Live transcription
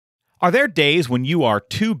Are there days when you are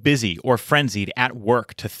too busy or frenzied at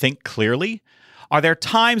work to think clearly? Are there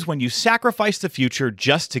times when you sacrifice the future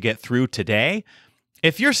just to get through today?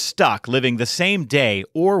 If you're stuck living the same day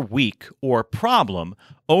or week or problem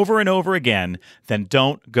over and over again, then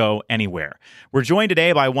don't go anywhere. We're joined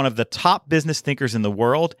today by one of the top business thinkers in the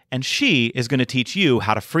world, and she is going to teach you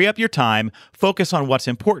how to free up your time, focus on what's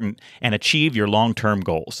important, and achieve your long-term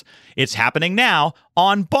goals. It's happening now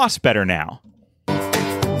on Boss Better Now.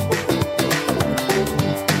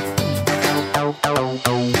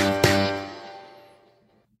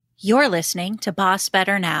 You're listening to Boss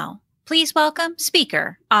Better Now. Please welcome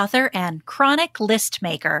speaker, author, and chronic list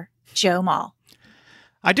maker, Joe Mull.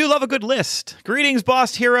 I do love a good list. Greetings,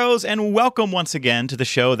 boss heroes, and welcome once again to the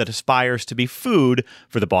show that aspires to be food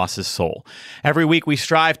for the boss's soul. Every week, we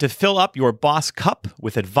strive to fill up your boss cup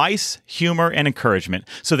with advice, humor, and encouragement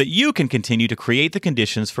so that you can continue to create the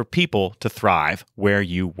conditions for people to thrive where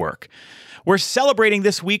you work. We're celebrating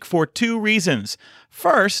this week for two reasons.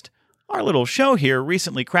 First, our little show here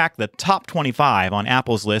recently cracked the top 25 on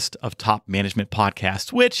Apple's list of top management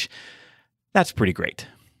podcasts, which, that's pretty great.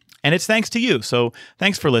 And it's thanks to you, so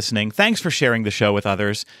thanks for listening, thanks for sharing the show with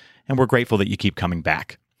others, and we're grateful that you keep coming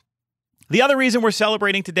back. The other reason we're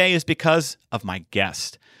celebrating today is because of my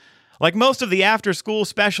guest. Like most of the after-school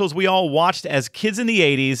specials we all watched as kids in the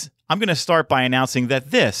 80s, I'm going to start by announcing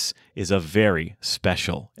that this is a very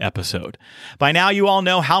special episode. By now, you all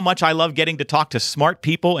know how much I love getting to talk to smart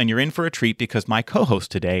people, and you're in for a treat because my co-host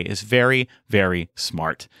today is very, very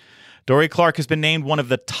smart. Dorie Clark has been named one of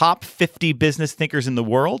the top 50 business thinkers in the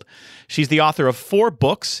world. She's the author of 4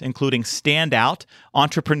 books, including Stand Out,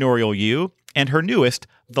 Entrepreneurial You, and her newest,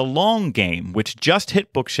 The Long Game, which just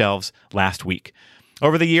hit bookshelves last week.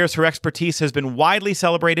 Over the years, her expertise has been widely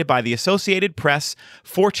celebrated by the Associated Press,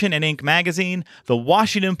 Fortune and Inc. magazine, the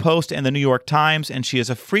Washington Post, and the New York Times, and she is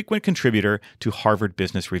a frequent contributor to Harvard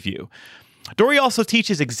Business Review. Dorie also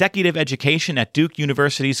teaches executive education at Duke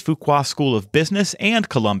University's Fuqua School of Business and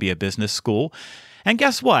Columbia Business School. And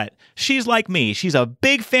guess what? She's like me. She's a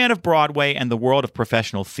big fan of Broadway and the world of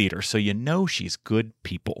professional theater, so you know she's good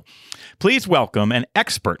people. Please welcome an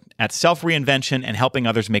expert at self-reinvention and helping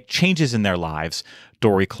others make changes in their lives,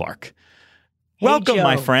 Dorie Clark. Hey, welcome, Joe.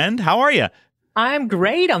 my friend. How are you? I'm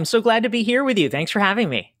great. I'm so glad to be here with you. Thanks for having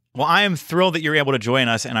me. Well, I am thrilled that you're able to join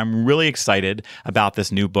us, and I'm really excited about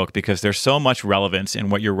this new book because there's so much relevance in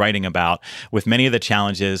what you're writing about with many of the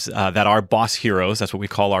challenges that our boss heroes, that's what we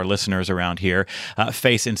call our listeners around here,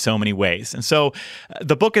 face in so many ways. And so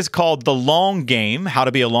the book is called The Long Game, How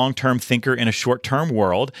to Be a Long-Term Thinker in a Short-Term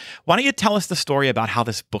World. Why don't you tell us the story about how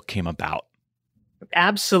this book came about?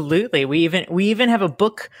 Absolutely. We even have a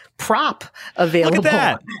book prop available. Look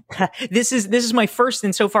at that. This is my first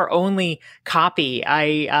and so far only copy.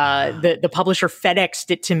 The publisher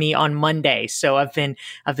FedExed it to me on Monday, so I've been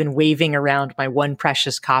waving around my one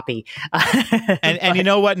precious copy. And you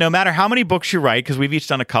know what? No matter how many books you write, because we've each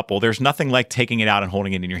done a couple, there's nothing like taking it out and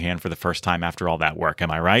holding it in your hand for the first time after all that work.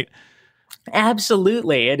 Am I right?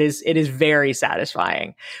 Absolutely. It is very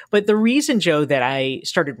satisfying. But the reason, Joe, that I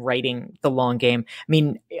started writing The Long Game,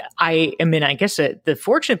 I guess the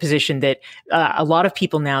fortunate position that a lot of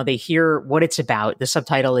people now, they hear what it's about. The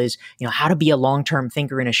subtitle is, how to be a long-term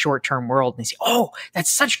thinker in a short-term world. And they say, oh, that's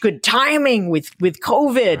such good timing with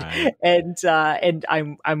COVID. Right. And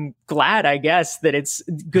I'm glad, I guess, that it's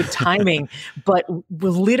good timing. But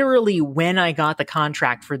literally when I got the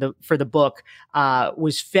contract for the book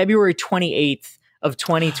was February 28th of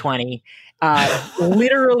 2020.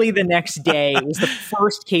 Literally the next day was the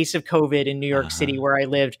first case of COVID in New York City where I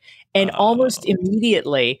lived. And almost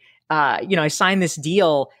immediately, I signed this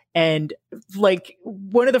deal. And like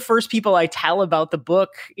one of the first people I tell about the book,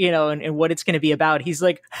 and what it's going to be about, he's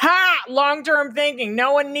like, "Ha! Long-term thinking.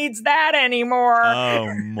 No one needs that anymore."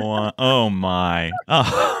 Oh my!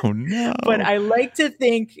 Oh no! But I like to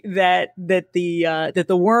think that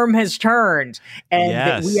the worm has turned and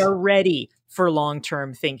that we are ready for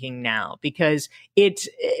long-term thinking now, because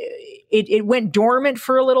it went dormant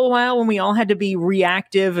for a little while when we all had to be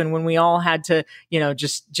reactive and when we all had to,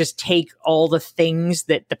 just take all the things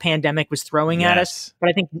that the pandemic was throwing at us. But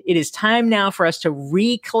I think it is time now for us to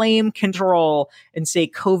reclaim control and say,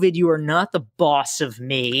 COVID, you are not the boss of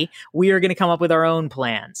me. We are going to come up with our own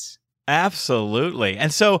plans. Absolutely.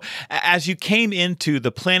 And so as you came into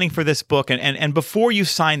the planning for this book and before you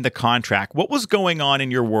signed the contract, what was going on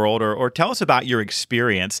in your world, or tell us about your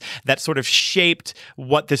experience that sort of shaped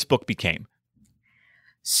what this book became?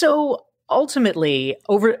 So ultimately,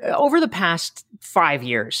 over the past 5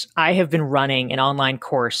 years, I have been running an online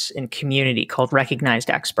course and community called Recognized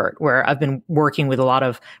Expert, where I've been working with a lot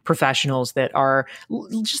of professionals that are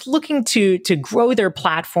just looking to grow their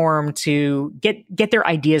platform, to get their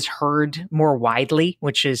ideas heard more widely,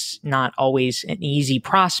 which is not always an easy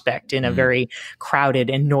prospect in a very crowded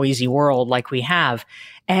and noisy world like we have.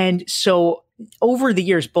 And so over the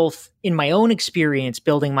years, both in my own experience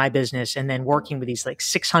building my business and then working with these like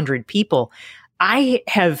 600 people, I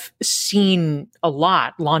have seen a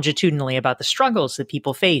lot longitudinally about the struggles that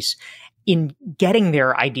people face in getting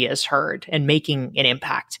their ideas heard and making an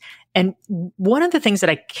impact. And one of the things that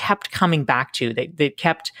I kept coming back to that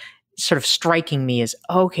kept sort of striking me is,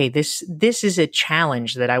 okay, this is a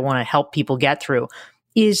challenge that I want to help people get through,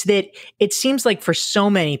 is that it seems like for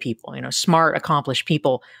so many people, smart, accomplished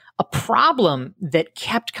people, a problem that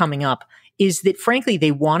kept coming up is that, frankly,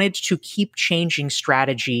 they wanted to keep changing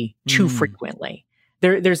strategy too frequently.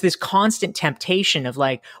 There's this constant temptation of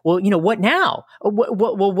like, well, what now?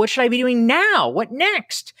 What should I be doing now? What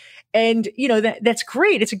next? And, that's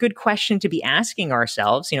great. It's a good question to be asking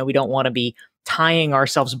ourselves. We don't want to be tying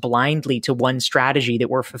ourselves blindly to one strategy that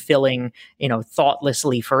we're fulfilling,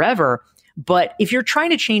 thoughtlessly forever. But if you're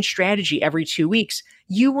trying to change strategy every 2 weeks,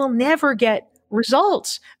 you will never get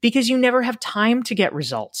results because you never have time to get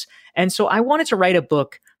results. And so I wanted to write a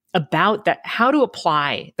book about that, how to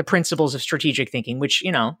apply the principles of strategic thinking, which,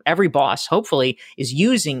 every boss hopefully is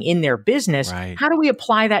using in their business. Right. How do we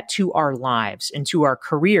apply that to our lives and to our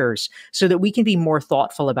careers so that we can be more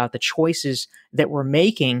thoughtful about the choices that we're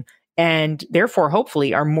making and therefore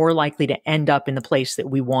hopefully are more likely to end up in the place that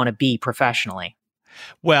we want to be professionally?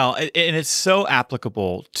 Well, and it's so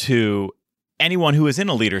applicable to anyone who is in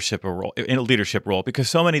a leadership role, because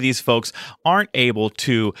so many of these folks aren't able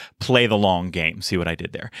to play the long game. See what I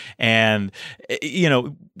did there? And,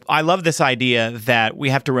 I love this idea that we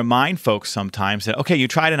have to remind folks sometimes that, okay, you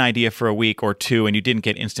tried an idea for a week or two and you didn't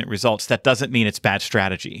get instant results. That doesn't mean it's bad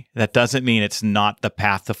strategy. That doesn't mean it's not the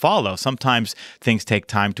path to follow. Sometimes things take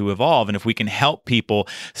time to evolve. And if we can help people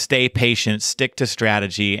stay patient, stick to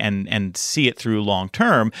strategy and see it through long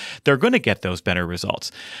term, they're going to get those better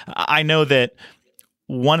results. I know that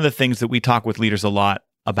one of the things that we talk with leaders a lot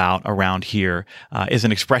about around here is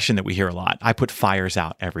an expression that we hear a lot. I put fires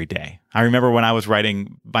out every day. I remember when I was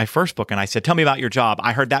writing my first book and I said, tell me about your job.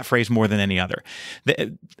 I heard that phrase more than any other.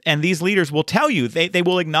 And these leaders will tell you, they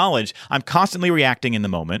will acknowledge, I'm constantly reacting in the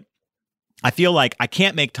moment. I feel like I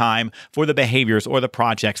can't make time for the behaviors or the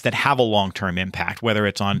projects that have a long-term impact, whether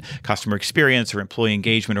it's on customer experience or employee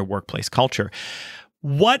engagement or workplace culture.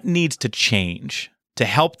 What needs to change to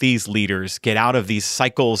help these leaders get out of these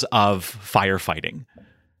cycles of firefighting?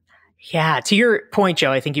 Yeah, to your point,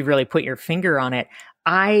 Joe, I think you really put your finger on it.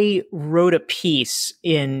 I wrote a piece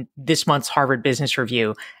in this month's Harvard Business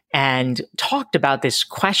Review and talked about this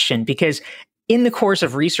question because in the course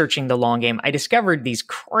of researching the long game, I discovered these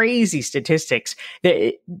crazy statistics.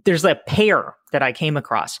 There's a pair that I came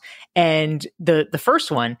across. And the first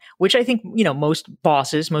one, which I think, most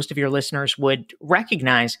bosses, most of your listeners would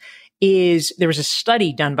recognize, is there was a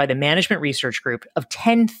study done by the Management Research Group of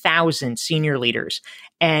 10,000 senior leaders,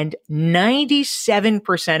 and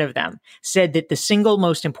 97% of them said that the single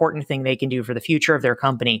most important thing they can do for the future of their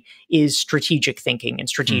company is strategic thinking and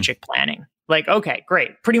strategic planning. Like, okay,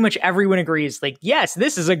 great. Pretty much everyone agrees, like, yes,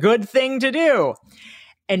 this is a good thing to do.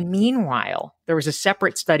 And meanwhile, there was a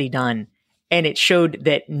separate study done, and it showed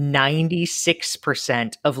that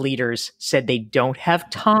 96% of leaders said they don't have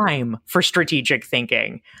time for strategic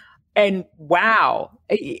thinking. And wow,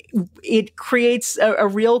 it creates a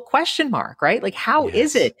real question mark, right? Like, how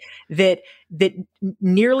is it that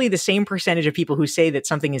nearly the same percentage of people who say that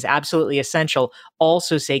something is absolutely essential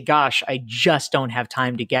also say, gosh, I just don't have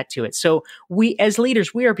time to get to it. So we, as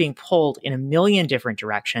leaders, we are being pulled in a million different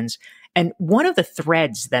directions. And one of the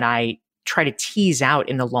threads that I try to tease out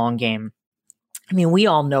in the long game, I mean, we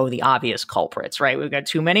all know the obvious culprits, right? We've got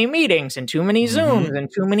too many meetings and too many Zooms and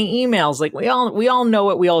too many emails. Like we all know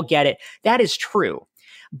it. We all get it. That is true.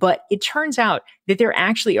 But it turns out that there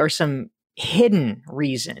actually are some hidden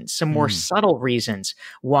reasons, some more subtle reasons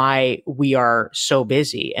why we are so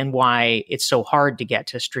busy and why it's so hard to get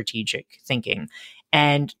to strategic thinking.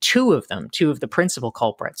 And two of the principal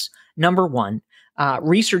culprits. Number one,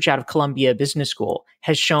 research out of Columbia Business School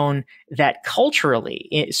has shown that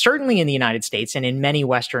culturally, certainly in the United States and in many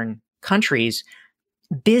Western countries,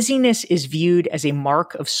 busyness is viewed as a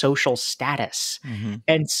mark of social status.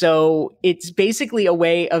 And so it's basically a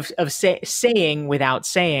way of saying without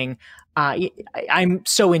saying, I'm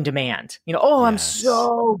so in demand. I'm Yes.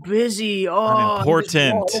 so busy. I'm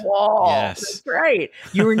important. Just wall. Yes. That's right.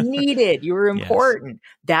 You were needed. You were Yes. important.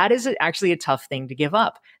 That is actually a tough thing to give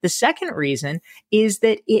up. The second reason is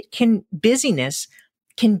that busyness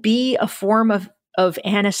can be a form of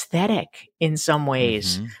anesthetic in some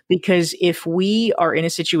ways, because if we are in a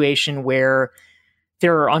situation where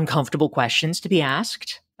there are uncomfortable questions to be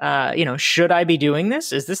asked, should I be doing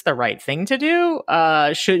this? Is this the right thing to do?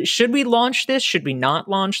 Should we launch this? Should we not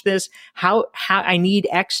launch this? How I need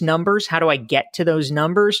X numbers. How do I get to those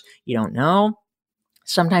numbers? You don't know.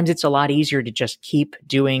 Sometimes it's a lot easier to just keep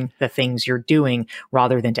doing the things you're doing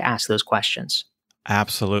rather than to ask those questions.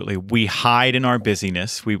 Absolutely. We hide in our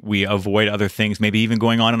busyness. We avoid other things, maybe even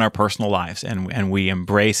going on in our personal lives, and we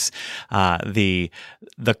embrace the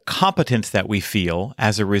competence that we feel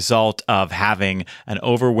as a result of having an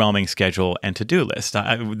overwhelming schedule and to-do list.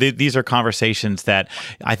 These are conversations that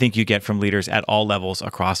I think you get from leaders at all levels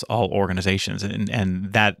across all organizations,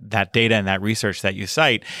 and that data and that research that you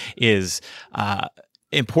cite is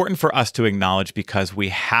important for us to acknowledge, because we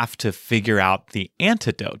have to figure out the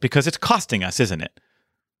antidote, because it's costing us, isn't it?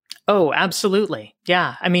 Oh, absolutely.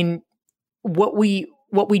 Yeah. I mean, what we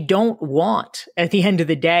don't want at the end of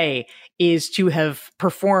the day is to have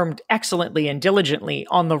performed excellently and diligently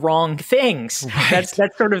on the wrong things. Right.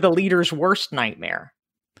 That's sort of the leader's worst nightmare.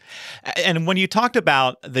 And when you talked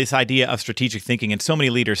about this idea of strategic thinking, and so many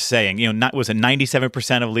leaders saying, was it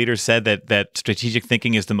 97% of leaders said that strategic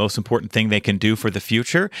thinking is the most important thing they can do for the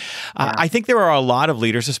future? Yeah. I think there are a lot of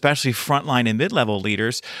leaders, especially frontline and mid-level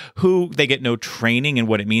leaders, who they get no training in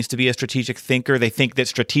what it means to be a strategic thinker. They think that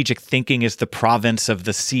strategic thinking is the province of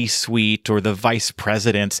the C-suite or the vice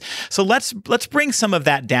presidents. So let's bring some of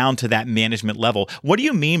that down to that management level. What do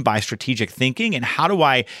you mean by strategic thinking, and how do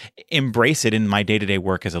I embrace it in my day-to-day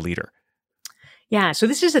work as a leader? Yeah, so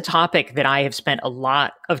this is a topic that I have spent a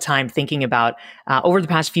lot of time thinking about. Over the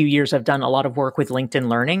past few years, I've done a lot of work with LinkedIn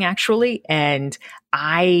Learning, actually, and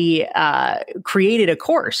I created a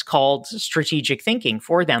course called Strategic Thinking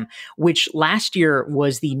for them, which last year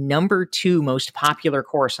was the number 2 most popular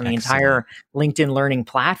course on the entire LinkedIn Learning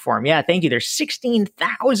platform. Yeah, thank you. There's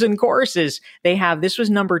 16,000 courses they have. This was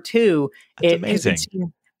number 2. That's amazing. It's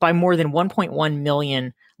by more than 1.1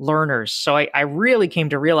 million learners. So I really came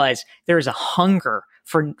to realize there is a hunger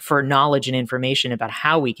for knowledge and information about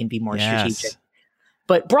how we can be more strategic.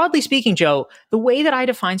 But broadly speaking, Joe, the way that I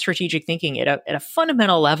define strategic thinking at a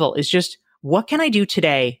fundamental level is just, what can I do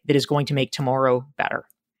today that is going to make tomorrow better?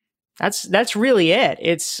 That's really it.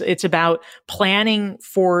 It's about planning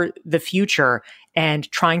for the future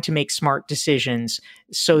and trying to make smart decisions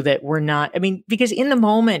so that we're not, because in the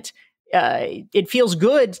moment, it feels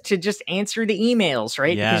good to just answer the emails,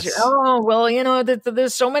 right? Yes. Because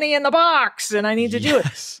there's so many in the box and I need to do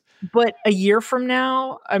it. But a year from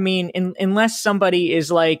now, unless somebody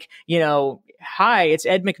is like, hi, it's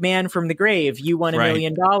Ed McMahon from the grave. You won $1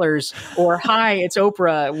 million. Or hi, it's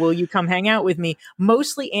Oprah. Will you come hang out with me?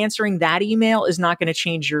 Mostly answering that email is not going to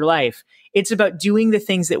change your life. It's about doing the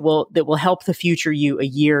things that will help the future you a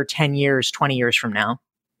year, 10 years, 20 years from now.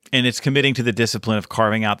 And it's committing to the discipline of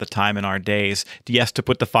carving out the time in our days, yes, to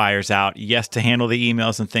put the fires out, yes, to handle the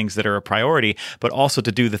emails and things that are a priority, but also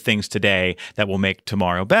to do the things today that will make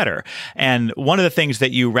tomorrow better. And one of the things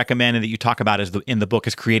that you recommend and that you talk about in the book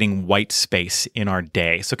is creating white space in our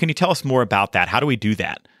day. So can you tell us more about that? How do we do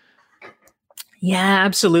that? Yeah,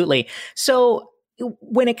 absolutely. So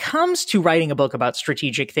when it comes to writing a book about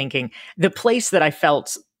strategic thinking, the place that I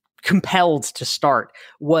felt compelled to start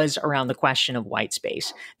was around the question of white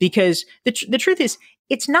space, because the truth is,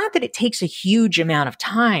 it's not that it takes a huge amount of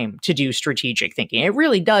time to do strategic thinking. It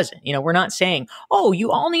really doesn't. We're not saying, oh,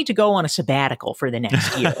 you all need to go on a sabbatical for the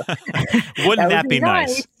next year. Wouldn't that be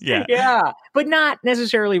nice? Yeah. Yeah. But not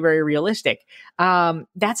necessarily very realistic.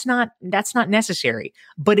 That's not necessary.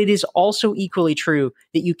 But it is also equally true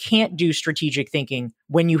that you can't do strategic thinking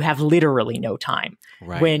when you have literally no time,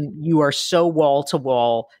 right, when you are so wall to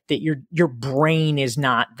wall that your brain is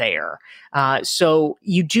not there. So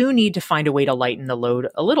you do need to find a way to lighten the load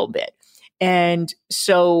a little bit. And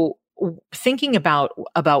so thinking about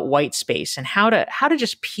white space and how to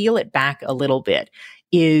just peel it back a little bit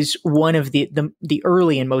is one of the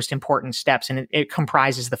early and most important steps, and it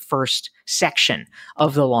comprises the first section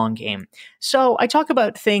of the long game. So I talk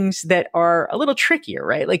about things that are a little trickier,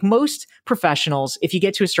 right? Like most professionals, if you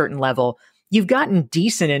get to a certain level, you've gotten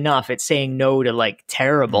decent enough at saying no to like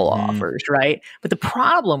terrible offers, right? But the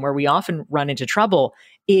problem where we often run into trouble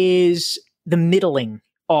is the middling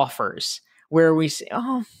offers, where we say,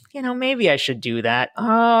 oh, maybe I should do that.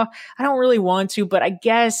 I don't really want to, but I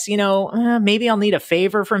guess, maybe I'll need a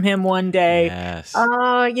favor from him one day. Yes.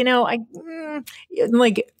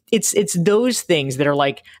 Like it's those things that are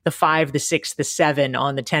like the 5, the 6, the 7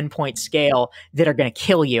 on the 10-point scale that are going to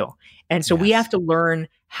kill you. And so we have to learn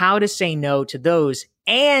how to say no to those.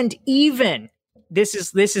 And even this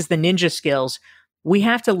is the ninja skills. We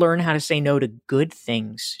have to learn how to say no to good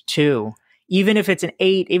things too. Even if it's an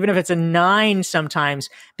 8, even if it's a 9 sometimes,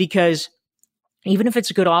 because even if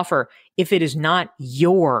it's a good offer, if it is not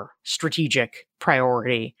your strategic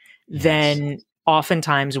priority, then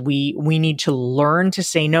oftentimes we need to learn to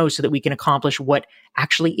say no so that we can accomplish what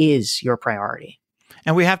actually is your priority.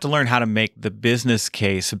 And we have to learn how to make the business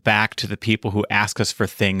case back to the people who ask us for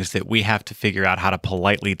things that we have to figure out how to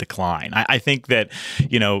politely decline. I think that,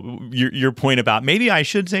 your point about maybe I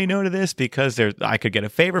should say no to this because I could get a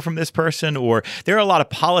favor from this person, or there are a lot of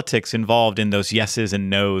politics involved in those yeses and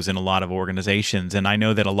nos in a lot of organizations. And I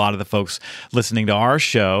know that a lot of the folks listening to our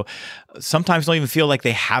show sometimes don't even feel like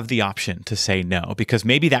they have the option to say no because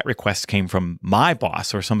maybe that request came from my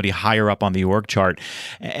boss or somebody higher up on the org chart.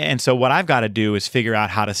 And so what I've got to do is figure out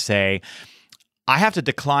how to say, I have to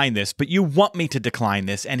decline this, but you want me to decline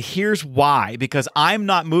this. And here's why, because I'm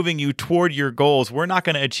not moving you toward your goals. We're not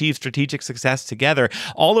going to achieve strategic success together.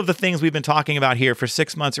 All of the things we've been talking about here for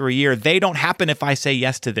 6 months or a year, they don't happen if I say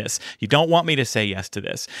yes to this. You don't want me to say yes to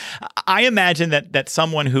this. I imagine that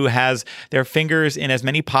someone who has their fingers in as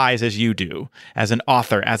many pies as you do, as an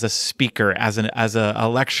author, as a speaker, as a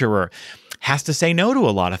lecturer, has to say no to a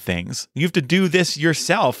lot of things. You have to do this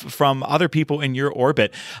yourself from other people in your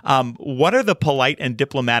orbit. What are the polite and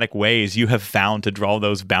diplomatic ways you have found to draw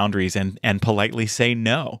those boundaries and politely say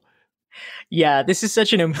no? Yeah, this is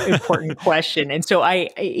such an important question. And so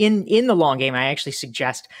in the long game, I actually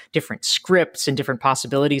suggest different scripts and different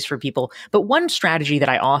possibilities for people. But one strategy that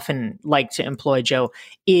I often like to employ, Joe,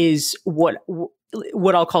 is what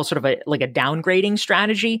I'll call sort of a downgrading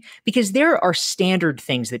strategy, because there are standard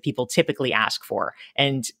things that people typically ask for.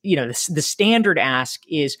 And, the standard ask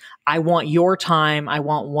is, I want your time. I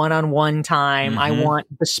want one-on-one time. I want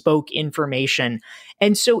bespoke information.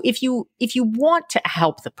 And so if you want to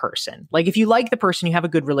help the person, like if you like the person, you have a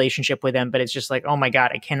good relationship with them, but it's just like, oh my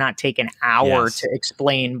God, I cannot take an hour to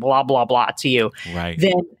explain blah, blah, blah to you. Right.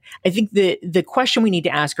 Then I think the question we need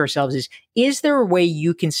to ask ourselves is there a way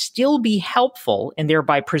you can still be helpful and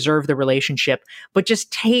thereby preserve the relationship, but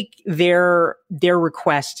just take their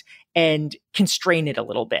request and constrain it a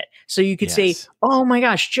little bit? So you could say, oh my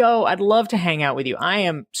gosh, Joe, I'd love to hang out with you. I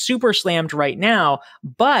am super slammed right now,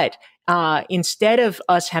 but instead of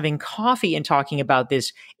us having coffee and talking about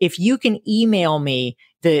this, if you can email me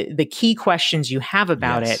the key questions you have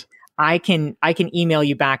about it, I can email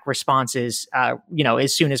you back responses,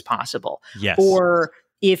 as soon as possible. Yes. Or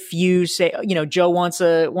if you say, Joe wants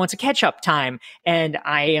a catch up time and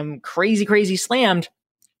I am crazy slammed.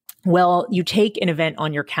 Well, you take an event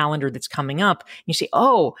on your calendar that's coming up and you say,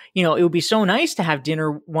 oh, it would be so nice to have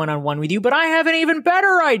dinner one-on-one with you, but I have an even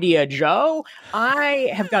better idea, Joe.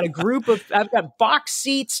 I've got box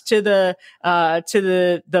seats to the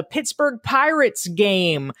Pittsburgh Pirates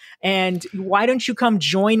game. And why don't you come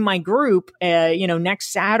join my group,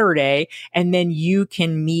 next Saturday, and then you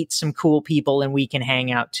can meet some cool people and we can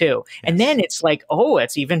hang out too. Yes. And then it's like, oh,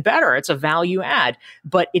 it's even better. It's a value add,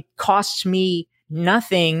 but it costs me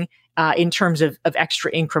nothing in terms of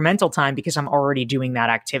extra incremental time because I'm already doing that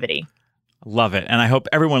activity. Love it. And I hope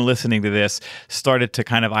everyone listening to this started to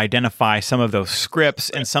kind of identify some of those scripts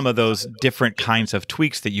and some of those different kinds of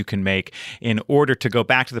tweaks that you can make in order to go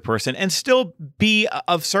back to the person and still be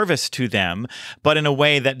of service to them, but in a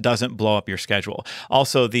way that doesn't blow up your schedule.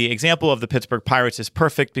 Also, the example of the Pittsburgh Pirates is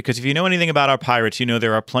perfect because if you know anything about our Pirates, you know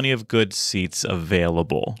there are plenty of good seats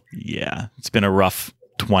available. Yeah, it's been a rough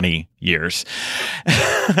 20 years.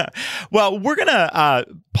 Well, we're going to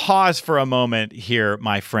pause for a moment here,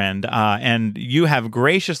 my friend, and you have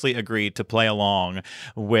graciously agreed to play along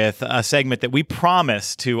with a segment that we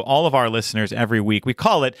promise to all of our listeners every week. We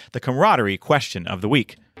call it the Camaraderie Question of the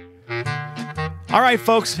Week. All right,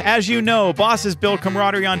 folks, as you know, bosses build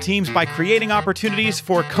camaraderie on teams by creating opportunities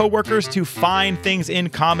for coworkers to find things in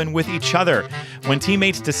common with each other. When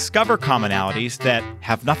teammates discover commonalities that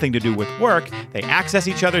have nothing to do with work, they access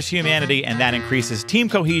each other's humanity, and that increases team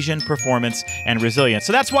cohesion, performance, and resilience.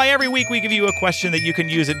 So that's why every week we give you a question that you can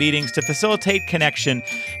use at meetings to facilitate connection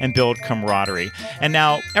and build camaraderie. And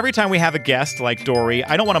now, every time we have a guest like Dory,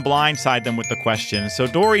 I don't want to blindside them with the question, so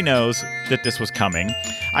Dory knows that this was coming.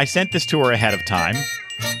 I sent this to her ahead of time.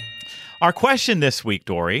 Our question this week,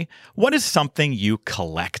 Dory, what is something you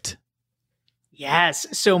collect? Yes.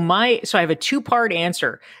 So I have a two-part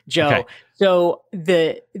answer, Joe. Okay. So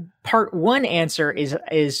the part one answer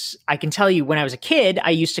is I can tell you when I was a kid, I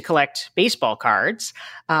used to collect baseball cards.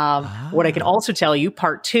 What I can also tell you,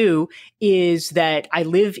 part two, is that I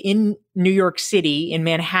live in New York City, in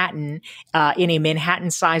Manhattan, in a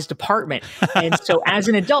Manhattan-sized apartment. And so as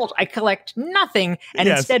an adult, I collect nothing. And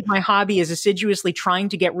instead, my hobby is assiduously trying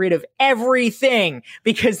to get rid of everything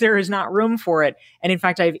because there is not room for it. And in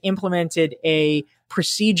fact, I've implemented a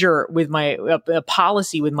procedure with a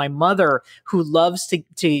policy with my mother, who loves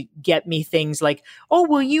to get me things like, oh,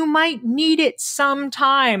 well, you might need it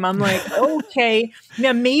sometime. I'm like, okay,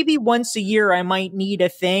 now maybe once a year I might need a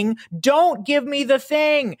thing. Don't give me the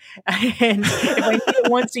thing. And if I need it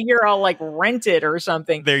once a year, I'll like rent it or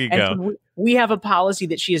something. There you go. So we have a policy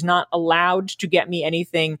that she is not allowed to get me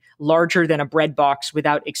anything larger than a bread box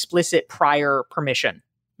without explicit prior permission.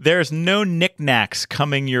 There's no knickknacks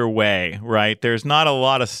coming your way, right? There's not a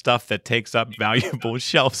lot of stuff that takes up valuable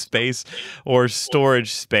shelf space or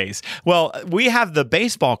storage space. Well, we have the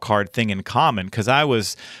baseball card thing in common because I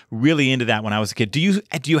was really into that when I was a kid. Do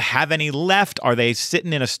you have any left? Are they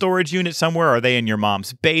sitting in a storage unit somewhere? Are they in your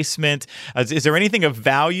mom's basement? Is there anything of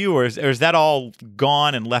value, or is that all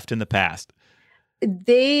gone and left in the past?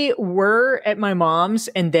 They were at my mom's,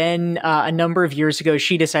 and then a number of years ago,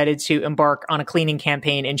 she decided to embark on a cleaning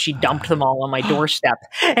campaign, and she dumped them all on my doorstep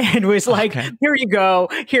and was like, here you go.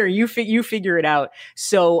 Here, you figure it out.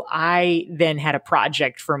 So I then had a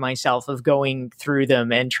project for myself of going through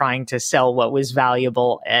them and trying to sell what was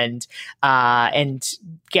valuable and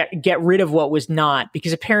get rid of what was not,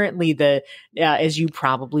 because apparently as you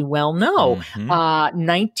probably well know,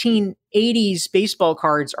 1980s baseball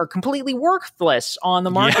cards are completely worthless on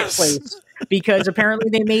the marketplace because apparently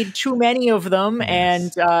they made too many of them,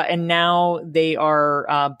 and now they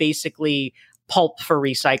are basically pulp for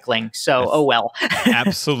recycling. So, oh well.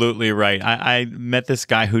 Absolutely right. I met this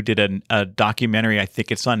guy who did a documentary, I think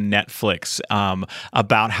it's on Netflix,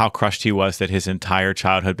 about how crushed he was that his entire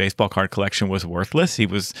childhood baseball card collection was worthless. He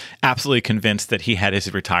was absolutely convinced that he had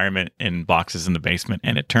his retirement in boxes in the basement,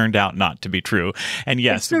 and it turned out not to be true. And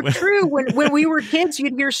yes, it's so true. When we were kids,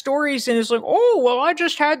 you'd hear stories, and it's like, oh, well, I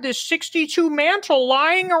just had this 62 mantle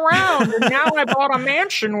lying around, and now I bought a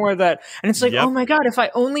mansion with it. And it's like, oh my God, if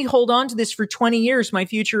I only hold on to this for 20 years, my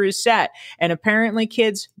future is set. And apparently,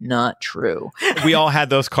 kids, not true. We all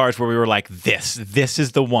had those cards where we were like, this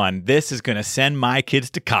is the one. This is going to send my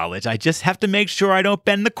kids to college. I just have to make sure I don't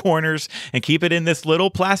bend the corners and keep it in this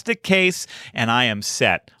little plastic case, and I am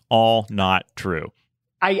set. All not true.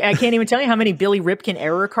 I can't even tell you how many Billy Ripken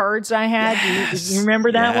era cards I had. Yes. Do you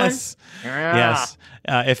remember that one? Yes.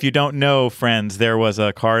 If you don't know, friends, there was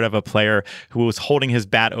a card of a player who was holding his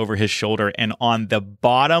bat over his shoulder, and on the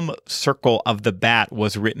bottom circle of the bat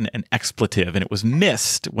was written an expletive, and it was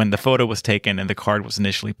missed when the photo was taken and the card was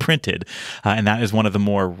initially printed. And that is one of the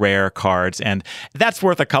more rare cards, and that's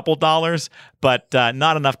worth a couple dollars, but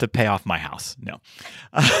not enough to pay off my house. No.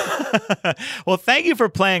 Well, thank you for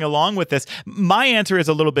playing along with this. My answer is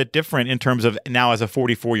a little bit different in terms of now as a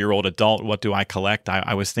 44-year-old adult, what do I collect?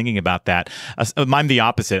 I was thinking about that. I'm the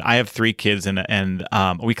opposite. I have 3 kids, and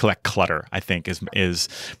we collect clutter, I think is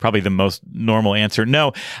probably the most normal answer.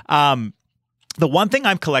 No. The one thing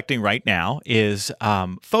I'm collecting right now is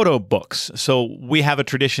photo books. So we have a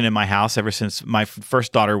tradition in my house ever since my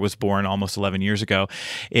first daughter was born almost 11 years ago,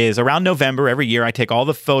 is around November every year I take all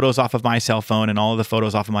the photos off of my cell phone and all of the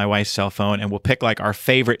photos off of my wife's cell phone, and we'll pick like our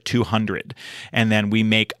favorite 200. And then we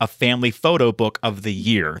make a family photo book of the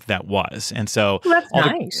year that was. And so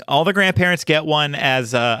all the grandparents get one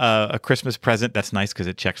as a Christmas present. That's nice because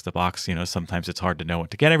it checks the box. You know, sometimes it's hard to know what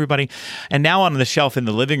to get everybody. And now on the shelf in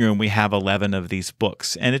the living room, we have 11 of these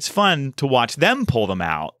books, and it's fun to watch them pull them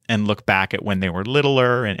out and look back at when they were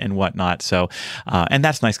littler and whatnot. So, and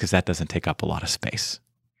that's nice because that doesn't take up a lot of space.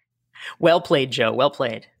 Well played, Joe. Well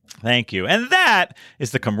played. Thank you. And that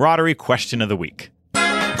is the camaraderie question of the week.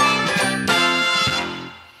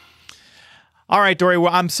 All right, Dory,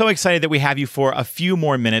 well, I'm so excited that we have you for a few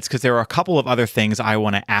more minutes because there are a couple of other things I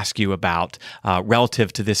want to ask you about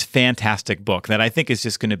relative to this fantastic book that I think is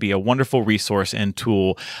just going to be a wonderful resource and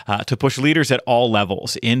tool to push leaders at all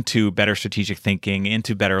levels into better strategic thinking,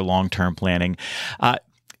 into better long-term planning.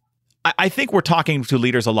 I think we're talking to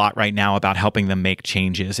leaders a lot right now about helping them make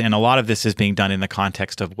changes. And a lot of this is being done in the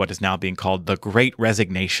context of what is now being called the Great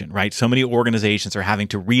Resignation, right? So many organizations are having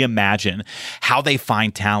to reimagine how they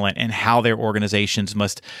find talent and how their organizations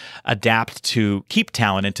must adapt to keep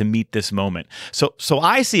talent and to meet this moment. So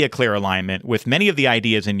I see a clear alignment with many of the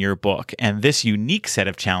ideas in your book and this unique set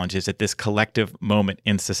of challenges at this collective moment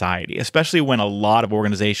in society, especially when a lot of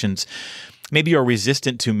organizations maybe are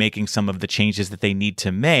resistant to making some of the changes that they need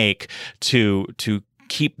to make to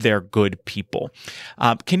keep their good people.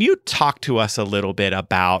 Can you talk to us a little bit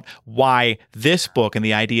about why this book and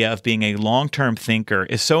the idea of being a long-term thinker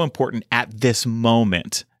is so important at this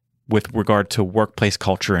moment with regard to workplace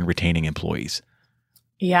culture and retaining employees?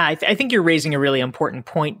 Yeah, I think you're raising a really important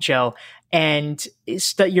point, Joe. And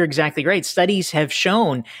you're exactly right. Studies have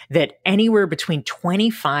shown that anywhere between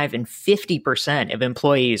 25 and 50% of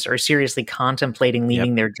employees are seriously contemplating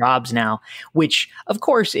leaving their jobs now, which, of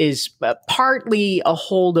course, is partly a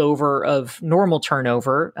holdover of normal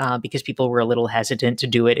turnover because people were a little hesitant to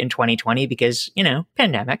do it in 2020 because,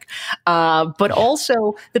 pandemic. But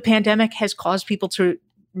also the pandemic has caused people to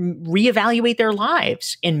reevaluate their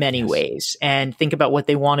lives in many ways and think about what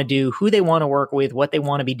they want to do, who they want to work with, what they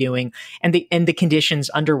want to be doing, and the conditions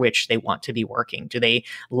under which they want to be working. Do they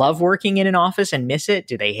love working in an office and miss it?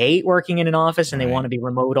 Do they hate working in an office and they want to be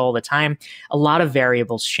remote all the time? A lot of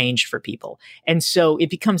variables changed for people. And so it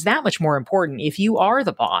becomes that much more important if you are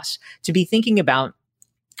the boss to be thinking about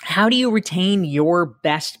how do you retain your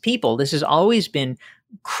best people? This has always been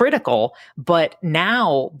critical, but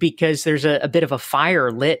now because there's a bit of a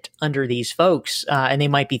fire lit under these folks and they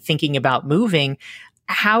might be thinking about moving,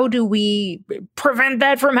 how do we prevent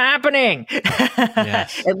that from happening?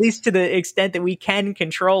 Yes. At least to the extent that we can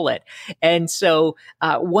control it. And so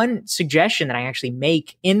one suggestion that I actually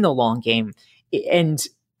make in the long game, and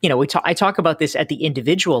I talk about this at the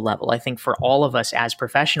individual level. I think for all of us as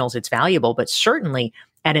professionals, it's valuable, but certainly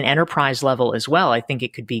at an enterprise level as well, I think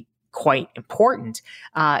it could be quite important,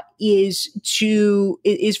 is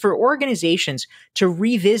for organizations to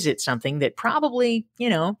revisit something that probably,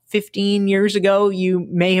 15 years ago you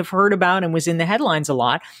may have heard about and was in the headlines a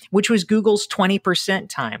lot, which was Google's 20%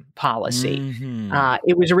 time policy. Mm-hmm.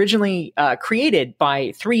 It was originally created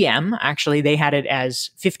by 3M. Actually, they had it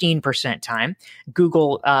as 15% time.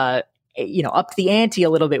 Google upped the ante a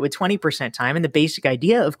little bit with 20% time. And the basic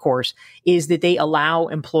idea, of course, is that they allow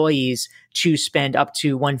employees to spend up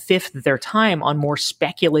to 1/5 of their time on more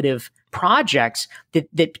speculative projects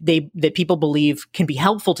that people believe can be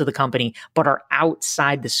helpful to the company, but are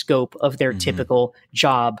outside the scope of their typical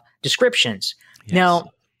job descriptions. Yes.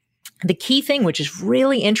 Now, the key thing, which is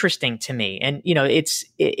really interesting to me, and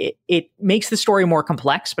it makes the story more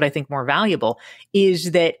complex, but I think more valuable,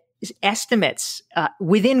 is that estimates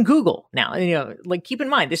within Google. Now, keep in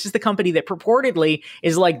mind, this is the company that purportedly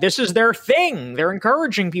is this is their thing. They're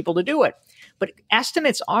encouraging people to do it. But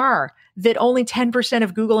estimates are that only 10%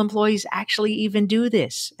 of Google employees actually even do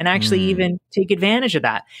this and actually even take advantage of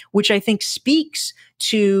that, which I think speaks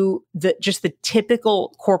to the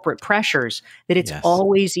typical corporate pressures that it's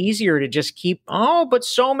always easier to just keep, but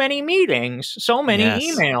so many meetings, so many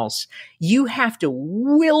emails. You have to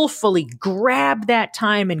willfully grab that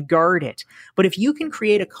time and guard it. But if you can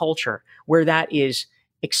create a culture where that is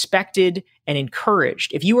expected and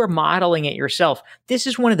encouraged, if you are modeling it yourself, this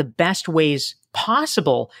is one of the best ways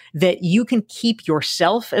possible that you can keep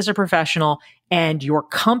yourself as a professional and your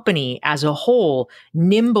company as a whole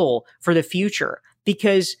nimble for the future,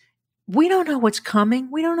 because we don't know what's coming.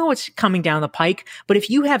 We don't know what's coming down the pike. But if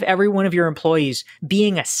you have every one of your employees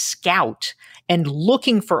being a scout and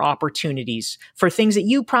looking for opportunities for things that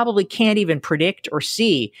you probably can't even predict or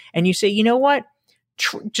see, and you say, you know what?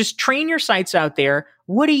 Just train your sights out there.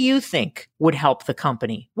 What do you think would help the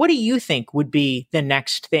company? What do you think would be the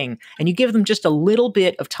next thing? And you give them just a little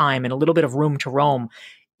bit of time and a little bit of room to roam.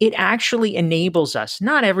 It actually enables us.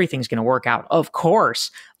 Not everything's going to work out, of course,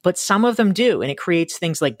 but some of them do. And it creates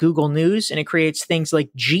things like Google News, and it creates things like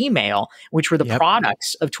Gmail, which were the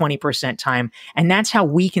products of 20% time. And that's how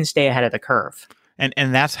we can stay ahead of the curve.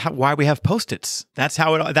 And that's why we have Post-its. That's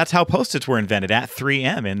how Post-its were invented at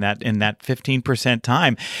 3M in that 15%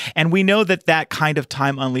 time. And we know that kind of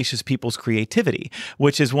time unleashes people's creativity,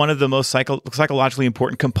 which is one of the most psychologically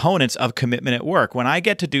important components of commitment at work. When I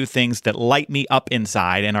get to do things that light me up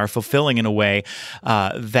inside and are fulfilling in a way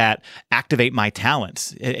that activate my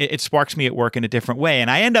talents, it sparks me at work in a different way.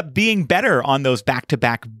 And I end up being better on those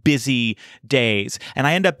back-to-back busy days. And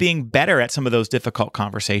I end up being better at some of those difficult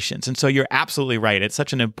conversations. And so you're absolutely right. It's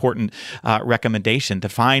such an important recommendation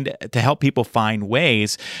to help people find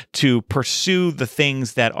ways to pursue the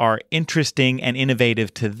things that are interesting and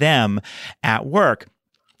innovative to them at work.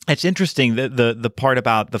 It's interesting that the part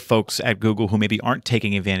about the folks at Google who maybe aren't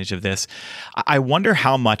taking advantage of this. I wonder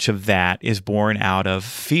how much of that is born out of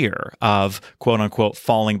fear of quote unquote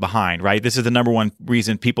falling behind, right? This is the number one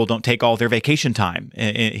reason people don't take all their vacation time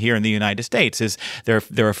here in the United States is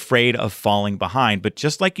they're afraid of falling behind. But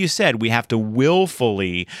just like you said, we have to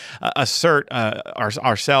willfully assert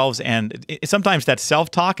ourselves, and sometimes that's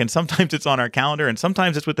self-talk, and sometimes it's on our calendar, and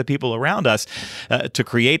sometimes it's with the people around us to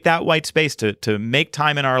create that white space, to make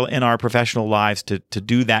time in our professional lives to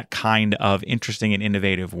do that kind of interesting and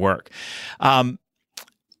innovative work.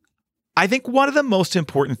 I think one of the most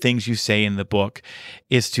important things you say in the book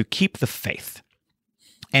is to keep the faith.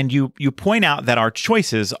 And you point out that our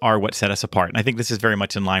choices are what set us apart. And I think this is very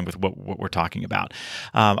much in line with what we're talking about.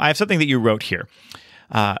 I have something that you wrote here.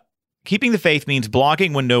 Keeping the faith means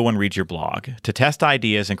blogging when no one reads your blog, to test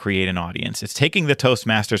ideas and create an audience. It's taking the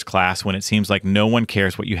Toastmasters class when it seems like no one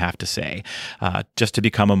cares what you have to say, just to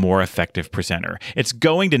become a more effective presenter. It's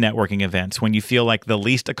going to networking events when you feel like the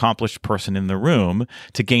least accomplished person in the room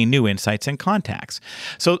to gain new insights and contacts.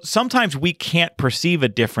 So sometimes we can't perceive a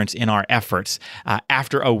difference in our efforts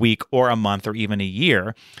after a week or a month or even a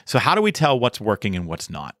year. So how do we tell what's working and what's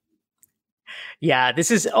not? Yeah,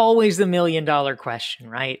 this is always the $1 million question,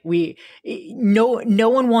 right? No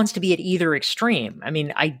one wants to be at either extreme. I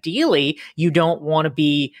mean, ideally, you don't want to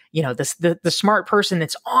be, the smart person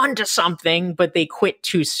that's onto something, but they quit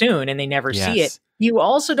too soon and they never see it. You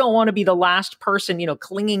also don't want to be the last person,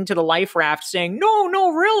 clinging to the life raft saying,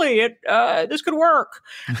 no, really, this could work.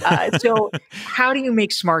 So how do you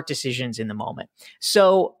make smart decisions in the moment?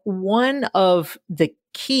 So one of the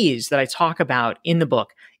keys that I talk about in the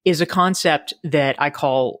book is a concept that I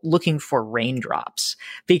call looking for raindrops.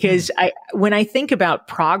 Because when I think about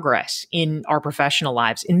progress in our professional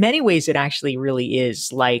lives, in many ways, it actually really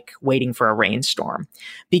is like waiting for a rainstorm.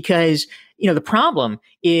 Because, the problem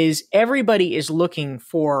is everybody is looking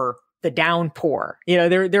for the downpour.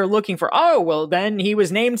 They're looking for, then he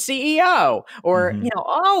was named CEO, or,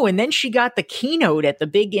 and then she got the keynote at the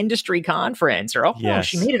big industry conference, or,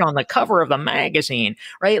 she made it on the cover of the magazine,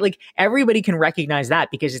 right? Like everybody can recognize that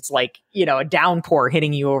because it's like, a downpour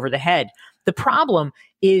hitting you over the head. The problem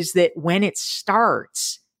is that when it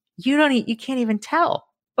starts, you can't even tell.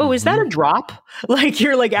 Oh, is that a drop? Like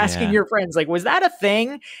you're like asking your friends, like, was that a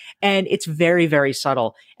thing? And it's very, very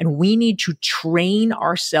subtle. And we need to train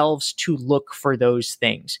ourselves to look for those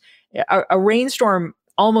things. A rainstorm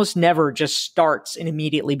almost never just starts and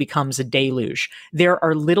immediately becomes a deluge. There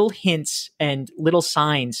are little hints and little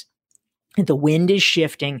signs that the wind is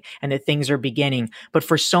shifting and that things are beginning. But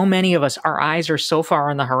for so many of us, our eyes are so far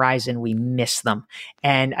on the horizon, we miss them.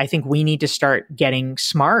 And I think we need to start getting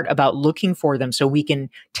smart about looking for them so we can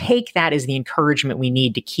take that as the encouragement we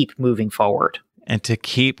need to keep moving forward. And to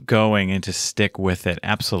keep going and to stick with it.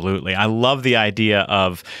 Absolutely. I love the idea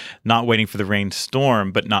of not waiting for the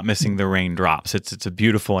rainstorm, but not missing the raindrops. It's a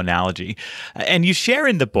beautiful analogy. And you share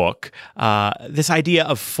in the book this idea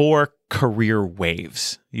of 4 career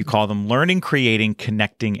waves. You call them learning, creating,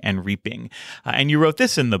 connecting, and reaping. And you wrote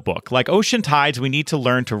this in the book. Like ocean tides, we need to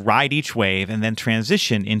learn to ride each wave and then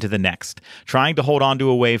transition into the next. Trying to hold on to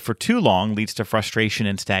a wave for too long leads to frustration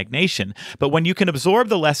and stagnation. But when you can absorb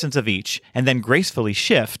the lessons of each and then gracefully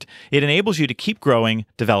shift, it enables you to keep growing,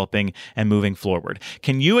 developing, and moving forward.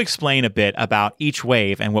 Can you explain a bit about each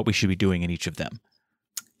wave and what we should be doing in each of them?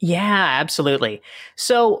 Yeah, absolutely.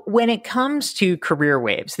 So when it comes to career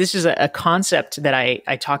waves, this is a concept that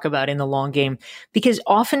I talk about in the long game, because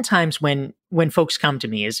oftentimes when folks come to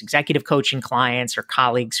me as executive coaching clients or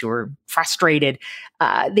colleagues who are frustrated,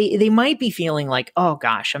 they might be feeling like, oh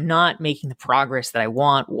gosh, I'm not making the progress that I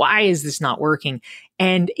want. Why is this not working?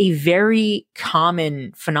 And a very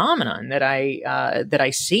common phenomenon that I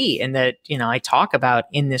see and that I talk about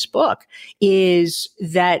in this book is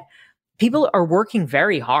that people are working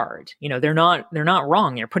very hard. They're not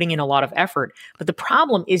wrong. They're putting in a lot of effort. But the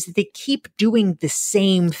problem is that they keep doing the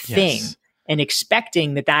same thing and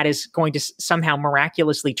expecting that is going to somehow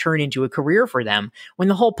miraculously turn into a career for them. When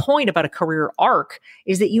the whole point about a career arc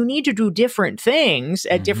is that you need to do different things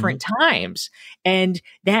at different times. And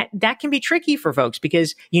that can be tricky for folks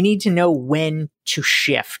because you need to know when to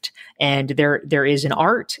shift. And there is an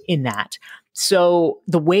art in that. So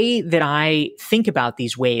the way that I think about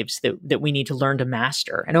these waves that we need to learn to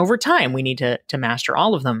master, and over time we need to master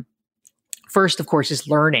all of them. First, of course, is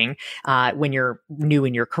learning. When you're new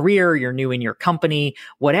in your career, you're new in your company,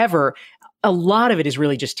 whatever. A lot of it is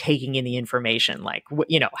really just taking in the information. Like,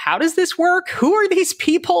 how does this work? Who are these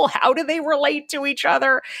people? How do they relate to each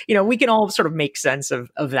other? We can all sort of make sense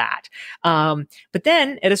of that. But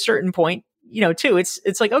then at a certain point, too,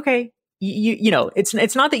 it's like, okay,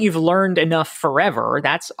 it's not that you've learned enough forever.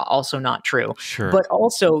 That's also not true. Sure. But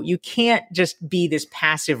also, you can't just be this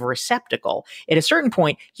passive receptacle. At a certain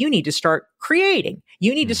point, you need to start creating.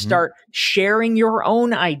 You need to start sharing your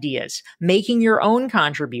own ideas, making your own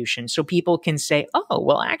contributions, so people can say, "Oh,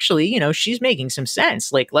 well, actually, she's making some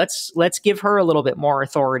sense. Like, let's give her a little bit more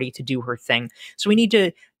authority to do her thing." So we need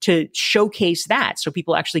to showcase that, so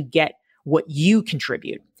people actually get what you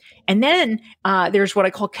contribute. And then there's what I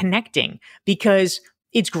call connecting, because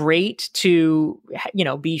it's great to,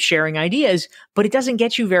 be sharing ideas, but it doesn't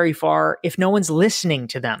get you very far if no one's listening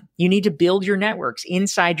to them. You need to build your networks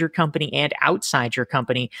inside your company and outside your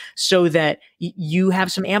company so that you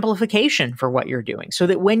have some amplification for what you're doing, so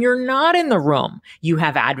that when you're not in the room, you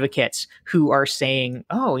have advocates who are saying,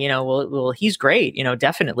 "Oh, well, he's great.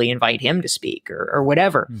 Definitely invite him to speak," or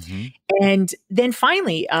whatever. And then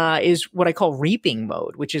finally is what I call reaping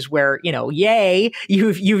mode, which is where, yay,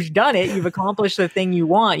 you've done it. You've accomplished the thing you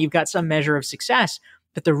want. You've got some measure of success.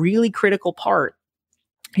 But the really critical part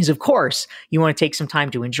is, of course, you want to take some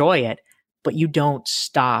time to enjoy it, but you don't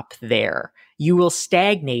stop there. You will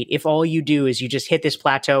stagnate if all you do is you just hit this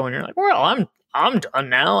plateau and you're like, "Well, I'm done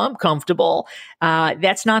now. I'm comfortable."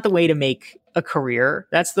 That's not the way to make a career.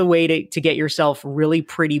 That's the way to get yourself really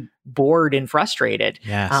pretty bored and frustrated.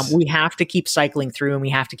 Yes. We have to keep cycling through, and we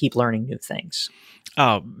have to keep learning new things.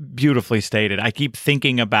 Oh, beautifully stated. I keep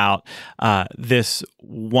thinking about this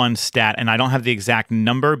one stat, and I don't have the exact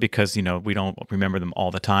number because, we don't remember them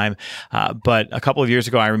all the time. But a couple of years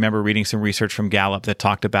ago, I remember reading some research from Gallup that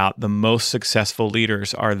talked about the most successful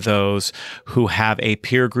leaders are those who have a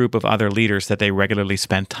peer group of other leaders that they regularly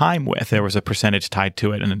spend time with. There was a percentage tied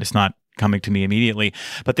to it, and it's not coming to me immediately.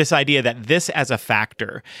 But this idea that this as a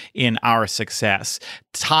factor in our success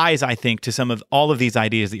ties, I think, to some of all of these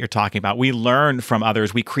ideas that you're talking about. We learn from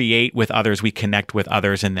others, we create with others, we connect with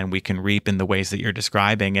others, and then we can reap in the ways that you're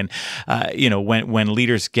describing. And, when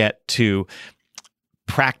leaders get to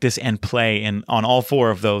practice and play on all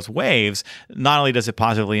four of those waves, not only does it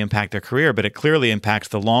positively impact their career, but it clearly impacts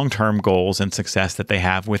the long-term goals and success that they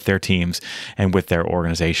have with their teams and with their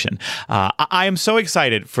organization. I am so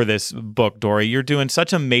excited for this book, Dorie. You're doing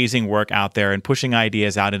such amazing work out there and pushing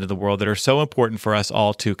ideas out into the world that are so important for us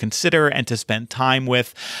all to consider and to spend time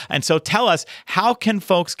with. And so tell us, how can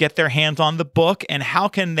folks get their hands on the book, and how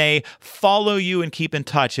can they follow you and keep in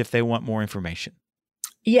touch if they want more information?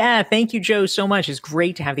 Yeah, thank you, Joe, so much. It's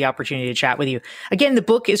great to have the opportunity to chat with you. Again, the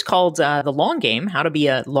book is called The Long Game, How to Be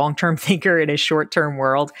a Long-Term Thinker in a Short-Term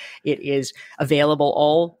World. It is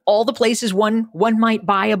available all the places one might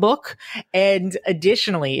buy a book. And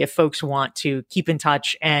additionally, if folks want to keep in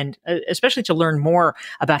touch and especially to learn more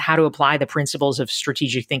about how to apply the principles of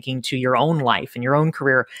strategic thinking to your own life and your own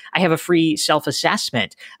career, I have a free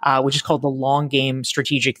self-assessment, which is called the Long Game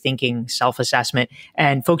Strategic Thinking Self-Assessment.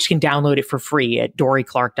 And folks can download it for free at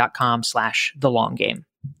DorieClark.com/thelonggame.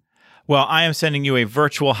 Well, I am sending you a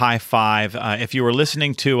virtual high five. If you were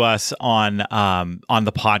listening to us on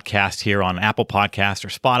the podcast here on Apple Podcast or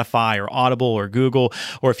Spotify or Audible or Google,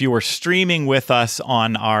 or if you were streaming with us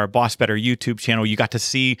on our Boss Better YouTube channel, you got to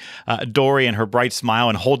see Dorie and her bright smile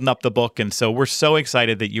and holding up the book. And so we're so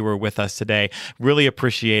excited that you were with us today. Really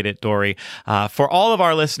appreciate it, Dorie. For all of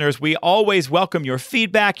our listeners, we always welcome your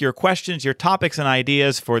feedback, your questions, your topics and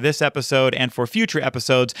ideas for this episode and for future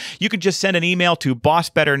episodes. You can just send an email to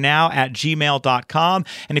bossbetternow@gmail.com.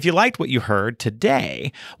 And if you liked what you heard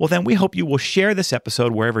today, well, then we hope you will share this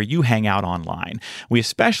episode wherever you hang out online. We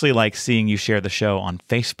especially like seeing you share the show on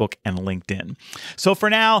Facebook and LinkedIn. So for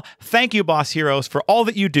now, thank you, Boss Heroes, for all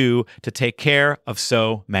that you do to take care of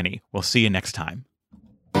so many. We'll see you next time.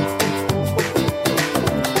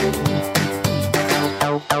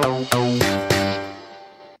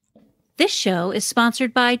 This show is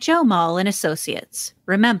sponsored by Joe Mall and Associates.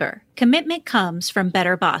 Remember, commitment comes from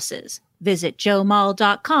better bosses. Visit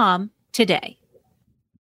joemall.com today.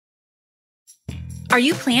 Are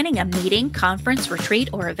you planning a meeting, conference, retreat,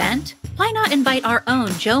 or event? Why not invite our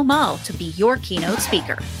own Joe Mall to be your keynote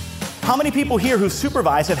speaker? How many people here who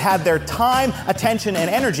supervise have had their time, attention,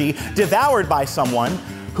 and energy devoured by someone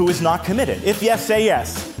who is not committed? If yes, say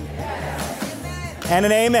yes. And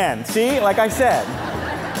an amen. See, like I said.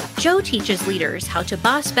 Joe teaches leaders how to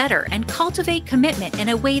boss better and cultivate commitment in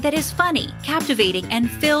a way that is funny, captivating,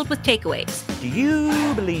 and filled with takeaways. Do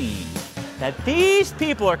you believe that these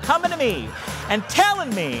people are coming to me and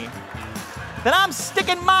telling me that I'm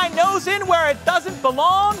sticking my nose in where it doesn't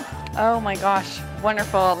belong? Oh my gosh,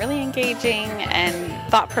 wonderful. Really engaging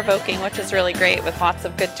and thought-provoking, which is really great, with lots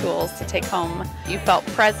of good tools to take home. You felt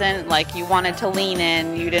present, like you wanted to lean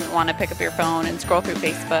in. You didn't want to pick up your phone and scroll through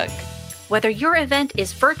Facebook. Whether your event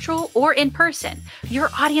is virtual or in person, your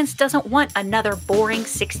audience doesn't want another boring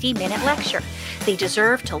 60-minute lecture. They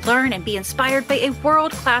deserve to learn and be inspired by a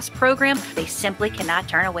world-class program they simply cannot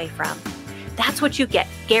turn away from. That's what you get,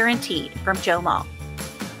 guaranteed, from Joe Mull.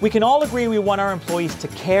 We can all agree we want our employees to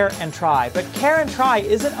care and try, but care and try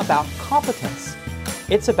isn't about competence.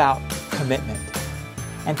 It's about commitment.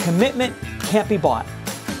 And commitment can't be bought.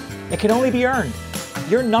 It can only be earned.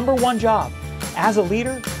 Your number one job as a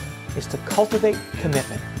leader is to cultivate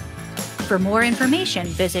commitment. For more information,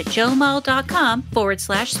 visit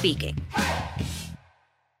joemull.com/speaking.